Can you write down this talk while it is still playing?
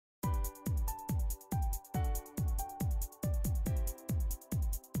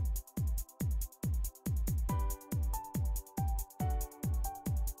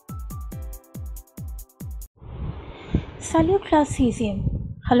Salut classe 6e.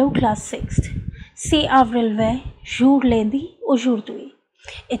 Hello classe 6th. C'est avril 20, jour lundi, aujourd'hui.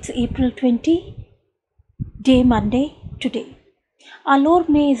 It's April 20, day Monday, today. Alors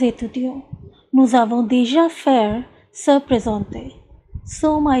mes étudiants, nous avons déjà fait se présenter.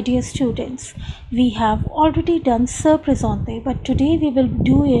 So my dear students, we have already done se présenter, but today we will be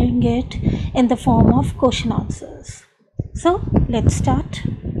doing it in the form of question answers. So let's start.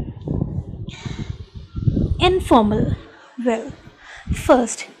 Informal. Well,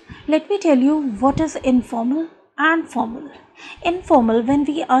 first let me tell you what is informal and formal. Informal, when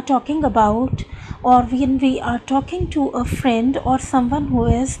we are talking about or when we are talking to a friend or someone who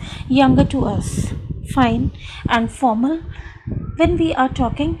is younger to us, fine. And formal, when we are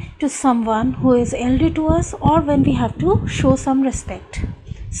talking to someone who is elder to us or when we have to show some respect.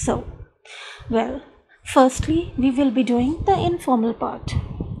 So, well, firstly we will be doing the informal part.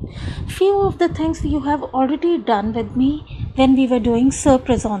 Few of the things you have already done with me when we were doing se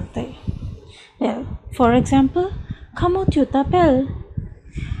présenter. Well, for example, comment tu t'appelles?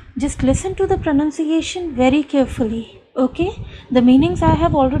 Just listen to the pronunciation very carefully, okay? The meanings I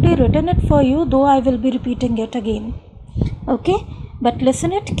have already written it for you, though I will be repeating it again, okay? But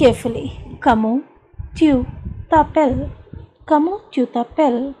listen it carefully. Comment tu t'appelles? Comment tu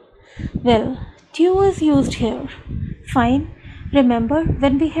t'appelles? Well, tu is used here, fine. Remember,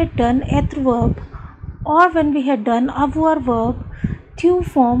 when we had done être verb or when we had done avoir verb, tu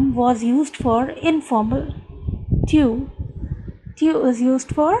form was used for informal. Tu is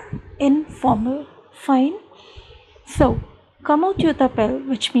used for informal, fine. So, comment tu t'appelles,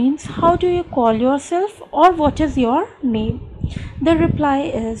 which means how do you call yourself or what is your name? The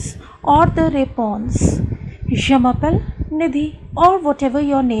reply is or the response, je m'appelle Nidhi, or whatever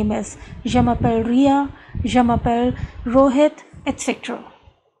your name is. Je m'appelle Ria, je m'appelle Rohit, etc.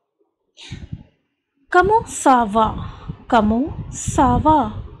 Comment ça va? Comment ça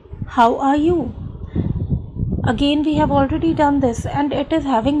va? How are you? Again, we have already done this and it is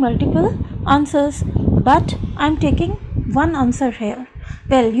having multiple answers, but I'm taking one answer here.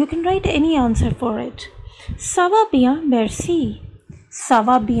 Well, you can write any answer for it. Ça va bien, merci. Ça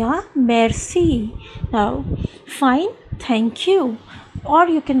va bien, merci. Now, fine, thank you. Or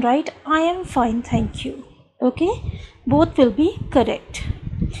you can write I am fine, thank you. Okay? Both will be correct.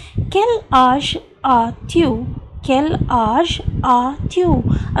 Quel âge as-tu? Quel âge as-tu?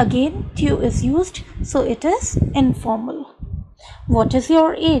 Again, tu is used, so it is informal. What is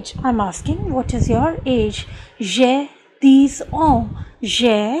your age? I'm asking, what is your age? J'ai 10 ans.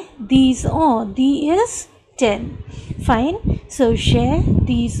 J'ai 10 ans. D is 10. Fine. So, j'ai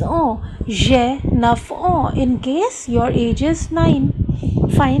 10 ans. J'ai 9 ans. In case your age is 9.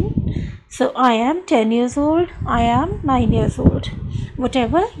 Fine. So, I am 10 years old. I am 9 years old.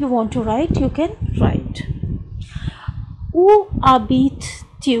 Whatever you want to write, you can write. Où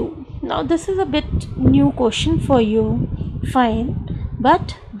habites-tu? Now, this is a bit new question for you. Fine.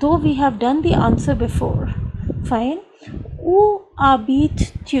 But, though we have done the answer before. Fine. Où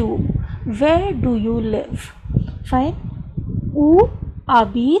habites-tu? Where do you live? Fine. Où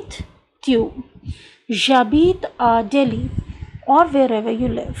habites-tu? J'habite à Delhi, or wherever you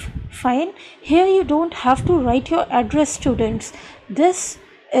live. Fine. Here you don't have to write your address, students. This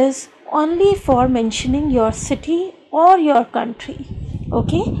is only for mentioning your city or your country.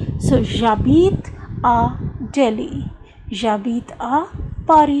 Okay. So, j'habite à Delhi. J'habite à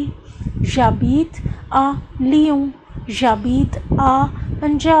Paris. J'habite à Lyon. J'habite à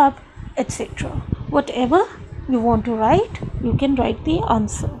Punjab, etc. Whatever you want to write, you can write the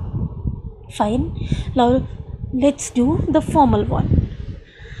answer. Fine. Now, let's do the formal one.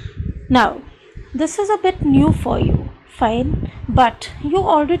 Now, this is a bit new for you. Fine. But you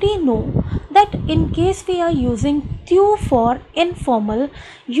already know that in case we are using tu for informal,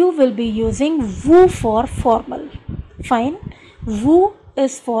 you will be using vous for formal. Fine. Vous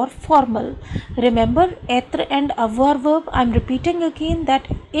is for formal. Remember, être and avoir verb, I'm repeating again that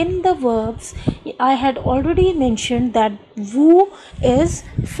in the verbs I had already mentioned that vous is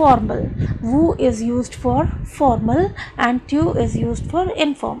formal. Vous is used for formal and tu is used for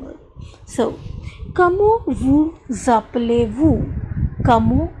informal. So, comment vous appelez-vous?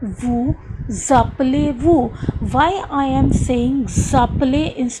 Comment vous appelez-vous? Why I am saying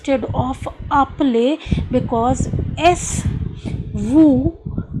appelez instead of appeler? Because S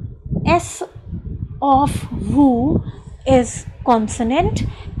of vous is consonant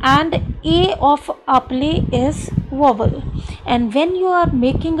and A of appeler is vowel, and when you are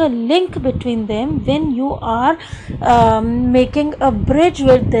making a link between them, when you are making a bridge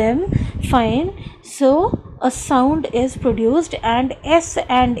with them, fine, so a sound is produced and S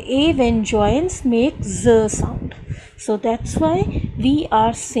and A when joins make Z sound. So that's why we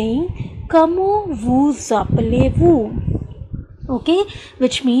are saying comment vous appelez-vous? Okay,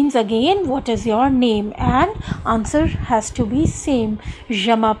 which means again what is your name, and answer has to be same.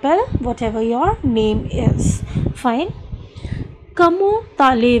 Je m'appelle, whatever your name is. Fine. Comment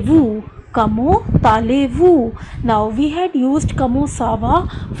allez-vous? Comment allez-vous? Now we had used comment ça va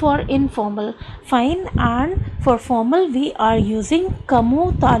for informal. Fine, and for formal we are using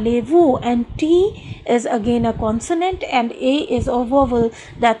comment allez-vous, and T is again a consonant and A is a vowel.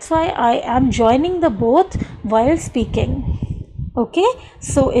 That's why I am joining the both while speaking. Okay,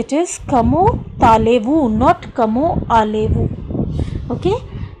 so it is comment allez-vous, not comment allez-vous. Okay,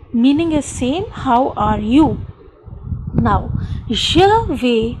 meaning is same. How are you? Now, je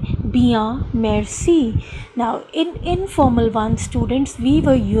vais bien, merci. Now, in informal one, students, we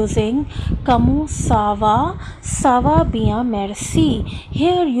were using comment ça va bien, merci.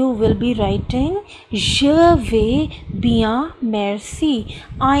 Here you will be writing je vais bien, merci.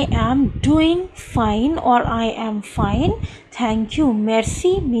 I am doing fine, or I am fine, thank you.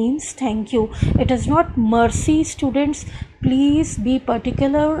 Merci means thank you. It is not mercy, students. Please be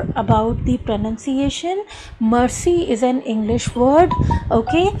particular about the pronunciation. Mercy is an English word.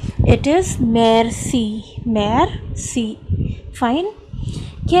 Okay, it is merci. Merci. Fine.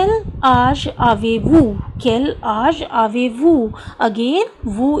 Quel âge avez-vous? Quel âge avez-vous? Again,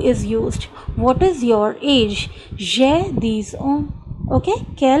 vous is used. What is your age? J'ai 10 ans. Okay,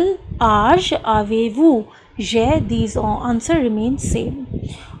 quel âge avez-vous? J'ai 10 ans. Answer remains same.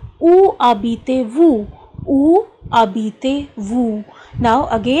 Où habitez-vous? Où habitez-vous? Now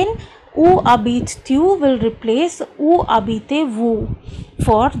again, où habites-tu will replace où habitez-vous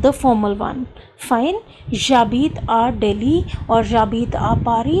for the formal one. Fine. J'habite à Delhi, or j'habite à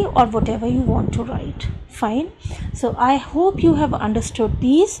Paris, or whatever you want to write. Fine. So I hope you have understood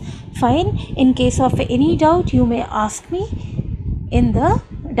these. Fine. In case of any doubt, you may ask me in the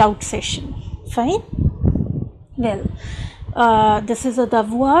doubt session. Fine. Well, this is a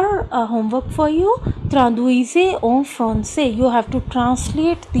devoir, homework for you. Traduisez en français. You have to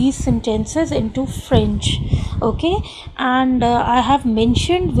translate these sentences into French. Okay, and I have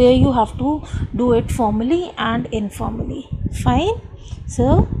mentioned where you have to do it formally and informally. Fine.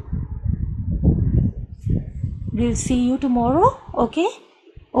 So we'll see you tomorrow. Okay.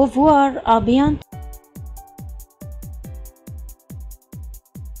 Au revoir. À bientôt.